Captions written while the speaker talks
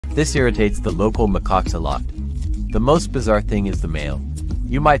This irritates the local macaques a lot. The most bizarre thing is the male.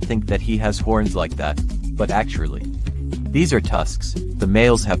 You might think that he has horns like that, but actually, these are tusks. The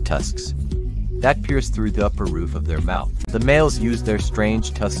males have tusks that pierce through the upper roof of their mouth. The males use their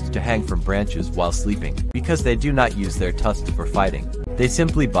strange tusks to hang from branches while sleeping. Because they do not use their tusks for fighting, they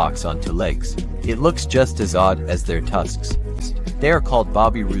simply box onto legs. It looks just as odd as their tusks. They are called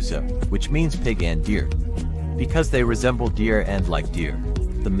Babirusa, which means pig and deer. Because they resemble deer and like deer,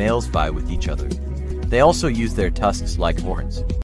 the males vie with each other. They also use their tusks like horns.